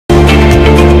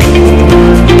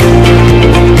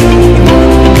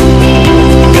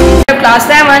class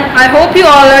 7. I hope you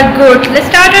all are good. Let's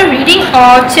start our reading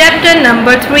of chapter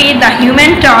number 3, the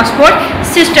human transport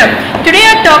system. Today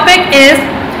our topic is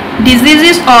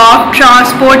diseases of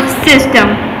transport system.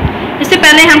 इससे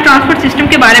पहले हम transport system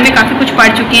के बारे में काफ़ी कुछ पढ़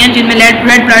चुके हैं, जिनमें रेड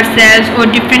ब्लड सेल्स और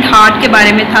डिफरेंट हार्ट के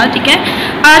बारे में था. ठीक है,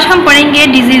 आज हम पढ़ेंगे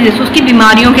डिजीजेस, उसकी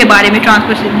बीमारियों के बारे में.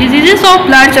 Transport system diseases of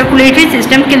blood circulatory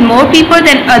system kill more people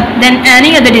then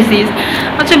any other disease.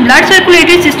 अच्छा, ब्लड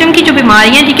सर्कुलेटरी सिस्टम की जो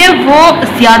बीमारियाँ, ठीक है, वो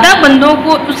ज़्यादा बंदों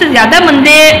को, उससे ज़्यादा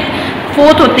बंदे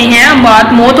फोत होते हैं,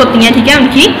 मौत होती हैं, ठीक है,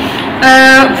 उनकी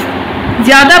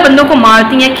ज़्यादा बंदों को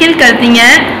मारती हैं, किल करती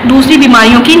हैं दूसरी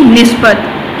बीमारियों की निस्बत.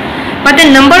 But the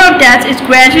number of deaths is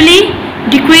gradually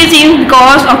decreasing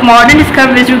because of modern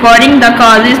discoveries regarding the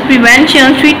causes, prevention,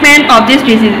 treatment of this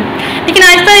disease. लेकिन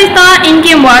आहिस्ता आहिस्ता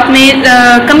इनकी अमवात में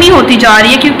कमी होती जा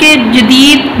रही है, क्योंकि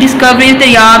जदीद डिस्कवरीज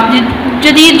दरियाफ्त,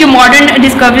 जदीद जो मॉडर्न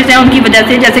डिस्कवरीज हैं उनकी वजह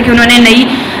से, जैसे कि उन्होंने नई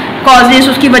कॉजेज़,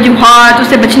 उसकी वजूहात,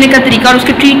 उससे बचने का तरीका और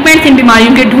उसके ट्रीटमेंट्स इन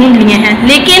बीमारियों के ढूंढ लिए हैं.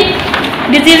 लेकिन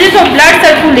disease of blood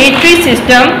circulatory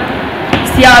system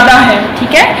ज़्यादा है,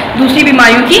 ठीक है, दूसरी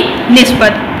बीमारियों की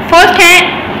निस्बत. First है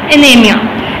anemia.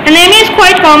 Anemia is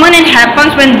quite common and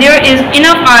happens when there is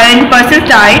enough iron in person's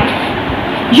diet.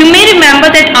 You may remember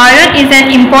that iron is an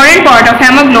important part of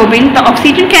hemoglobin, the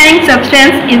oxygen-carrying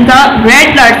substance in the red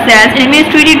blood cells. Anemia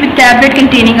is treated with tablet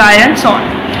containing iron salt.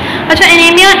 अच्छा,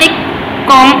 anemia is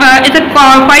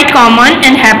quite common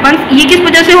and happens. ये किस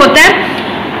वजह से होता है?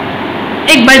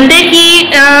 एक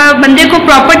बंदे को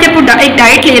प्रॉपर, जब वो एक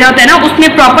डाइट ले रहा होता है ना,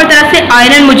 उसमें प्रॉपर तरह से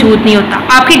आयरन मौजूद नहीं होता.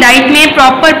 आपकी डाइट में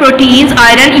प्रॉपर प्रोटीन्स,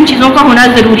 आयरन, इन चीज़ों का होना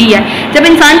ज़रूरी है. जब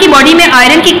इंसान की बॉडी में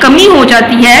आयरन की कमी हो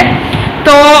जाती है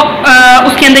तो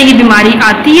उसके अंदर ये बीमारी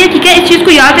आती है. ठीक है, इस चीज़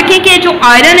को याद रखें कि जो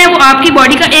आयरन है वो आपकी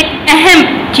बॉडी का एक अहम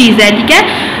चीज़ है. ठीक है,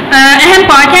 अहम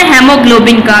पार्ट है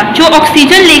हेमोग्लोबिन का, जो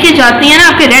ऑक्सीजन लेके जाती है ना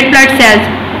आपके रेड ब्लड सेल्स,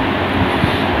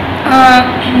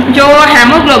 जो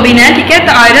हेमोग्लोबिन है. ठीक है,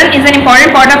 तो iron is an important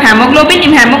part of haemoglobin.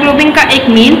 In haemoglobin का एक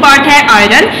मेन पार्ट है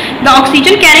iron, the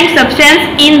oxygen carrying substance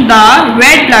in the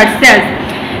red blood cells.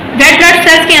 Red blood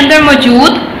cells के अंदर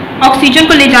मौजूद ऑक्सीजन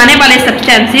को ले जाने वाले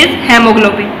सब्सटेंसेस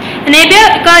हेमोग्लोबिन. एनीमिया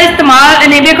का इस्तेमाल,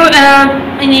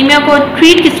 एनीमिया को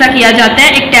ट्रीट किस तरह किया जाता है?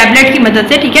 एक टैबलेट की मदद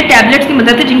से. ठीक है, टैबलेट्स की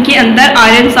मदद से जिनके अंदर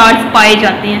आयरन साल्ट्स पाए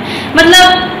जाते हैं. मतलब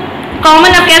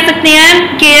कॉमन आप कह सकते हैं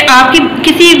कि आपकी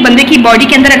किसी बंदे की बॉडी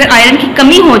के अंदर अगर आयरन की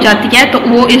कमी हो जाती है तो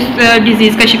वो इस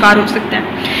डिजीज़ का शिकार हो सकता है.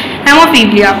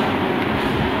 Haemophilia.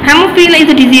 Haemophilia is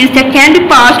a disease that can be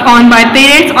passed on by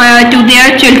parents to their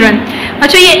children.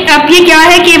 अच्छा, ये क्या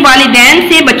है कि वालिदैन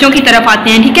से बच्चों की तरफ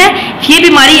आते हैं. ठीक है, ये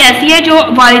बीमारी ऐसी है जो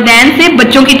वालिदैन से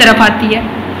बच्चों की तरफ आती है.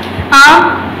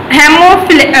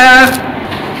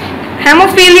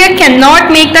 Hemophilia cannot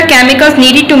make the chemicals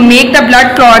needed to make the blood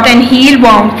clot and heal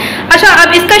wounds. अच्छा, अब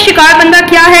इसका शिकार बंदा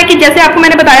क्या है कि जैसे आपको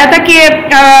मैंने बताया था कि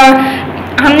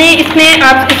हमने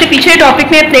इससे पीछे टॉपिक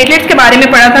में प्लेटलेट्स के बारे में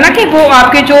पढ़ा था ना, कि वो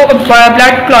आपके जो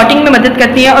ब्लड क्लॉटिंग में मदद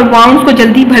करती हैं और वाउंड्स को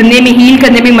जल्दी भरने में, हील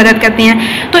करने में मदद करते हैं.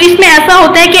 तो इसमें ऐसा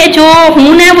होता है कि जो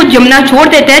खून है वो जमना छोड़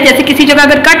देता है. जैसे किसी जगह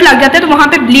अगर कट लग जाता है तो वहाँ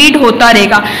पे ब्लीड होता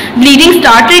रहेगा, ब्लीडिंग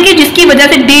स्टार्ट रहेगी, जिसकी वजह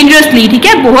से डेंजरसली, ठीक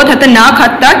है, बहुत खतरनाक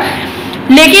हद तक,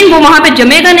 लेकिन वो वहाँ पे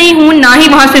जमेगा नहीं खून, ना ही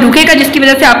वहाँ से रुकेगा, जिसकी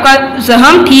वजह से आपका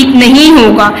जख्म ठीक नहीं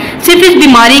होगा, सिर्फ इस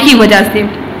बीमारी की वजह से.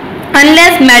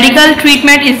 Unless medical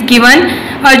treatment is given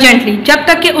urgently, जब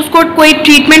तक कि उसको कोई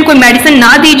ट्रीटमेंट, कोई मेडिसिन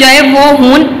ना दी जाए, वो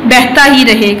खून बहता ही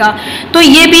रहेगा. तो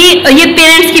ये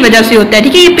पेरेंट्स की वजह से होता है.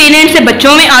 ठीक है, ये पेरेंट्स से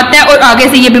बच्चों में आता है और आगे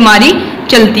से ये बीमारी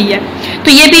चलती है. तो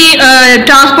ये भी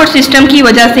ट्रांसपोर्ट सिस्टम की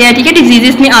वजह से है. ठीक है,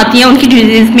 डिजीज़ में आती हैं, उनकी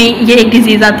डिजीज़ में ये एक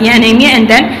डिजीज़ आती है, anaemia and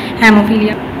then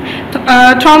haemophilia.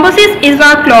 Thrombosis is a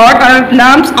clot or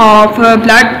lumps of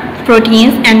blood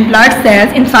proteins and blood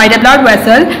cells inside a blood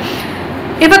vessel.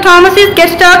 If a thrombosis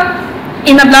gets stuck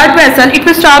in a blood vessel, it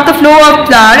will stop the flow of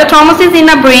blood. A thrombosis in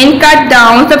a brain cut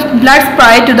down the blood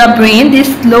supply to the brain. This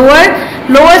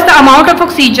lowers the amount of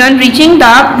oxygen reaching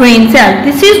the brain cell.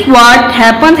 This is what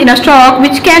happens in a stroke,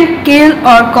 which can kill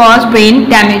or cause brain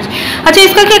damage. अच्छा,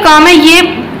 इसका क्या काम है? ये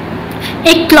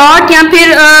एक clot या फिर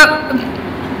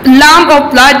lump of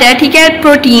blood है. ठीक है,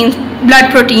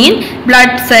 ब्लड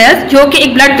सेल्स जो कि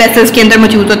एक ब्लड वेसल्स के अंदर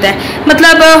मौजूद होता है.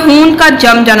 मतलब खून का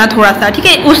जम जाना थोड़ा सा, ठीक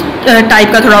है, उस टाइप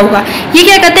का थोड़ा होगा. ये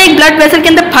क्या कहते हैं, एक ब्लड वेसल के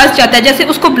अंदर फंस जाता है, जैसे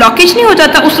उसको ब्लॉकेज नहीं हो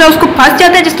जाता, उस तरह उसको फंस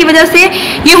जाता है, जिसकी वजह से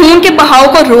ये खून के बहाव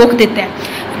को रोक देता है.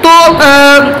 तो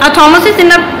a thrombosis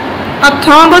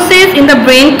in the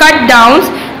brain cut down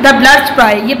the blood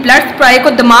supply, ये ब्लड सप्लाई को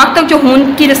दिमाग तक जो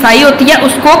खून की रसाई होती है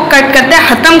उसको कट करता है,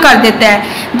 ख़त्म कर देता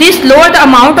है। This lower the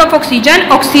amount of oxygen,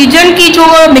 oxygen की जो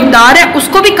मिकदार है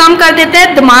उसको भी कम कर देता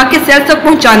है दिमाग के सेल्स तक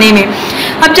पहुंचाने में।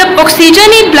 अब जब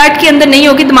ऑक्सीजन ही ब्लड के अंदर नहीं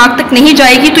होगी, दिमाग तक नहीं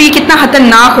जाएगी, तो ये कितना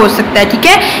खतरनाक हो सकता है, ठीक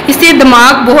है। इससे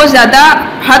दिमाग बहुत ज़्यादा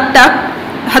हद तक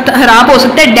खराब हो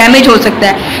सकता है, डैमेज हो सकता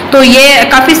है, तो ये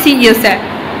काफ़ी सीरियस है।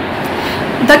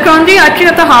 The coronary artery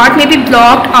of the heart may be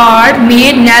blocked or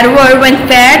made narrower when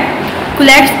fat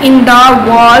collects in the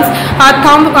walls.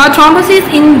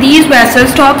 Thrombosis in these vessels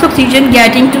stops oxygen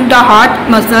getting to the heart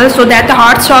muscles, so that the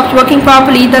heart stops working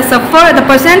properly. The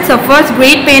person suffers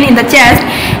great pain in the chest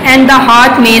and the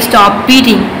heart may stop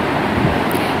beating.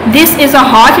 This is a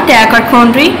heart attack or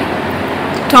coronary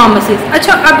thrombosis.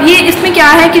 अच्छा, अब ये इसमें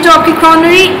क्या है कि जो आपकी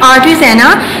coronary arteries है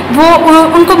ना, वो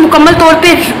उनको मुकम्मल तौर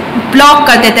पे ब्लॉक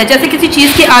कर देता है। जैसे किसी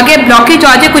चीज़ के आगे ब्लॉकेज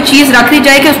आ जाए, कोई चीज़ रख दी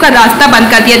जाए कि उसका रास्ता बंद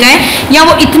कर दिया जाए, या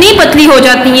वो इतनी पतली हो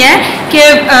जाती हैं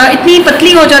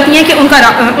कि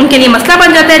उनके लिए मसला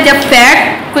बन जाता है। जब fat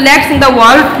collects in the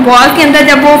wall के अंदर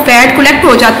जब वो फैट कलेक्ट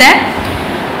हो जाता है,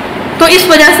 तो इस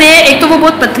वजह से एक तो वो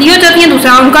बहुत पतली हो जाती है,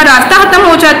 दूसरा उनका रास्ता ख़त्म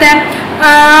हो जाता है।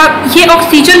 ये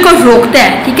ऑक्सीजन को रोकता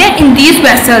है, ठीक है। In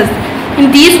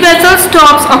these vessels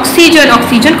stops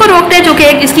oxygen को रोकता है, जो कि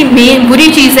एक इसकी मेन बुरी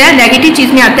चीज़ है, नेगेटिव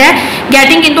चीज़ में आता है।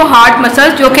 गेटिंग इनटू हार्ट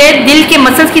मसल्स, जो कि दिल के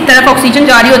मसल्स की तरफ ऑक्सीजन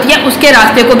जा रही होती है, उसके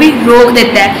रास्ते को भी रोक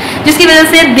देता है, जिसकी वजह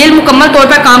से दिल मुकम्मल तौर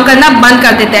पर काम करना बंद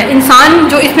कर देता है। इंसान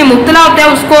जो इसमें मुब्तला होता है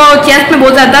उसको चेस्ट में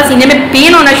बहुत ज़्यादा, सीने में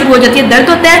पेन होना शुरू हो जाती है, दर्द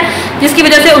होता है, जिसकी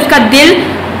वजह से उसका दिल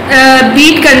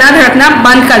बीट करना, धड़कना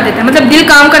बंद कर देता है, मतलब दिल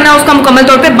काम करना उसका मुकम्मल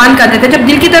तौर पे बंद कर देता है। जब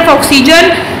दिल की तरफ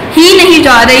ऑक्सीजन ही नहीं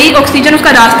जा रही, ऑक्सीजन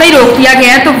उसका रास्ता ही रोक दिया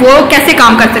गया है, तो वो कैसे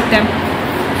काम कर सकता है।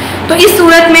 तो इस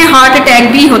सूरत में हार्ट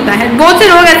अटैक भी होता है। बहुत से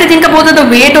लोग ऐसे जिनका बहुत ज़्यादा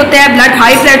वेट होता है,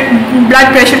 हाई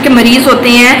ब्लड प्रेशर के मरीज़ होते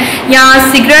हैं, या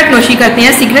सिगरेट नोशी करते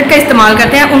हैं, सिगरेट का इस्तेमाल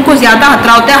करते हैं, उनको ज़्यादा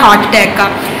खतरा होता है हार्ट अटैक का।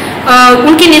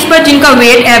 उनकी निस्बत जिनका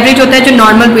वेट एवरेज होता है, जो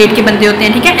नॉर्मल वेट के बंदे होते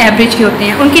हैं, ठीक है, एवरेज के होते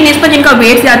हैं, उनकी निस्बत जिनका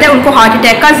वेट ज़्यादा है उनको हार्ट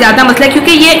अटैक का ज़्यादा मसला है,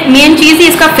 क्योंकि ये मेन चीज़ ही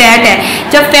इसका फैट है।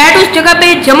 जब फैट उस जगह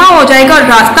पे जमा हो जाएगा और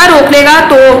रास्ता रोक लेगा,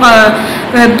 तो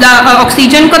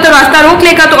ऑक्सीजन का तो रास्ता रोक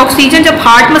लेगा, तो ऑक्सीजन जब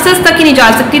हार्ट मसल्स तक ही नहीं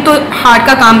जा सकती, तो हार्ट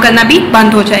का काम करना भी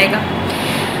बंद हो जाएगा।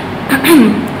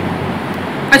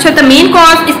 अच्छा, द मेन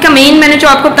कॉज, इसका मेन मैंने जो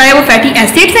आपको बताया वो फैटी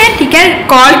एसिड्स हैं, ठीक है,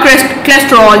 कॉल्ड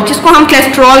कोलेस्ट्रॉल, जिसको हम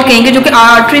कोलेस्ट्रॉल कहेंगे, जो कि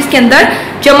आर्टरीज के अंदर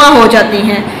जमा हो जाती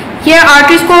हैं। ये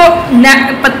आर्टरीज को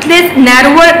पतले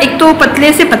नैरोवर, एक तो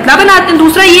पतले से पतला बनाते हैं,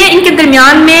 दूसरा ये इनके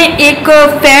दरमियान में एक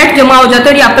फैट जमा हो जाता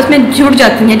है और ये आपस में जुड़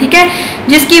जाती हैं, ठीक है,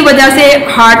 जिसकी वजह से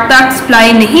हार्ट तक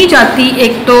सप्लाई नहीं जाती।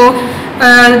 एक तो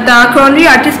द कोरोनरी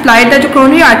आर्टरी सप्लाई, जो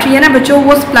कोरोनरी आर्टरी है ना बच्चों,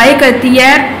 वो सप्लाई करती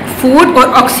है फूड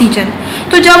और ऑक्सीजन।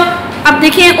 तो जब अब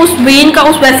देखिए उस वेन का,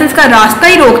 उस वेसल्स का रास्ता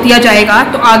ही रोक दिया जाएगा,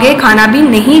 तो आगे खाना भी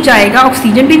नहीं जाएगा,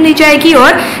 ऑक्सीजन भी नहीं जाएगी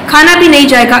और खाना भी नहीं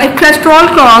जाएगा। If cholesterol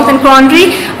cross and coronary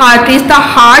arteries, the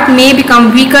heart में become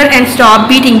weaker and stop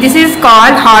beating, this is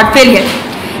called heart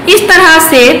failure. इस तरह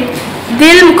से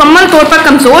दिल मुकम्मल तौर पर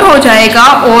कमज़ोर हो जाएगा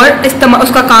और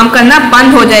उसका काम करना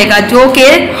बंद हो जाएगा, जो कि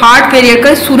हार्ट फेलियर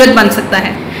का सूरत बन सकता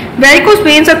है। Varicose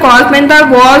veins are caused when the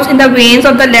valves in the veins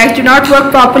of the legs do not work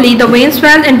properly. The veins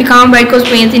swell and become varicose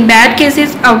veins. In bad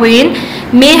cases, a vein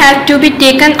may have to be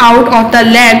taken out of the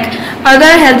leg.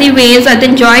 Other healthy veins are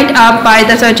then joined up by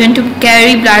the surgeon to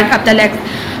carry blood up the legs.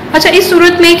 अच्छा, इस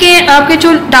सूरत में कि आपके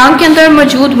जो टांग के अंदर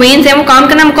मौजूद वेन्स हैं वो काम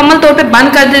करना मुकम्मल तौर पे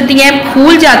बंद कर देती हैं,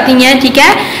 फूल जाती हैं, ठीक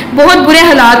है। बहुत बुरे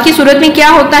हालात की सूरत में क्या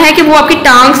होता है कि वो आपकी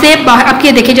टांग से बाहर, आप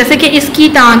ये देखिए जैसे कि इसकी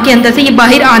टांग के अंदर से ये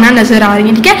बाहर आना नजर आ रही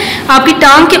है, ठीक है, आपकी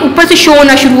टांग के ऊपर से शो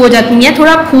होना शुरू हो जाती हैं,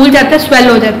 थोड़ा फूल जाता है, स्वेल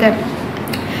हो जाता है।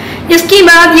 इसकी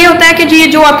बात ये होता है कि जी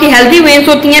जो आपकी हेल्दी वेन्स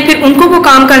होती हैं फिर उनको वो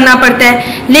काम करना पड़ता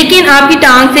है, लेकिन आपकी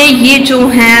टांग से ये जो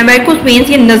हैं वेरिकोस वेन्स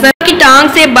ये नज़र की टांग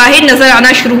से बाहर नज़र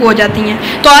आना शुरू हो जाती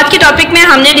हैं। तो आज के टॉपिक में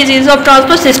हमने डिजीज़ ऑफ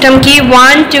ट्रांसपोर्ट सिस्टम की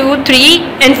 1, 2,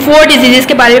 3 एंड 4 डिजीज़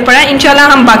के बारे में पढ़ा।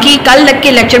 इंशाल्लाह हम बाकी कल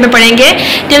के लेक्चर में पढ़ेंगे।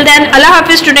 टिल देन अल्लाह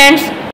हाफिज़ स्टूडेंट्स।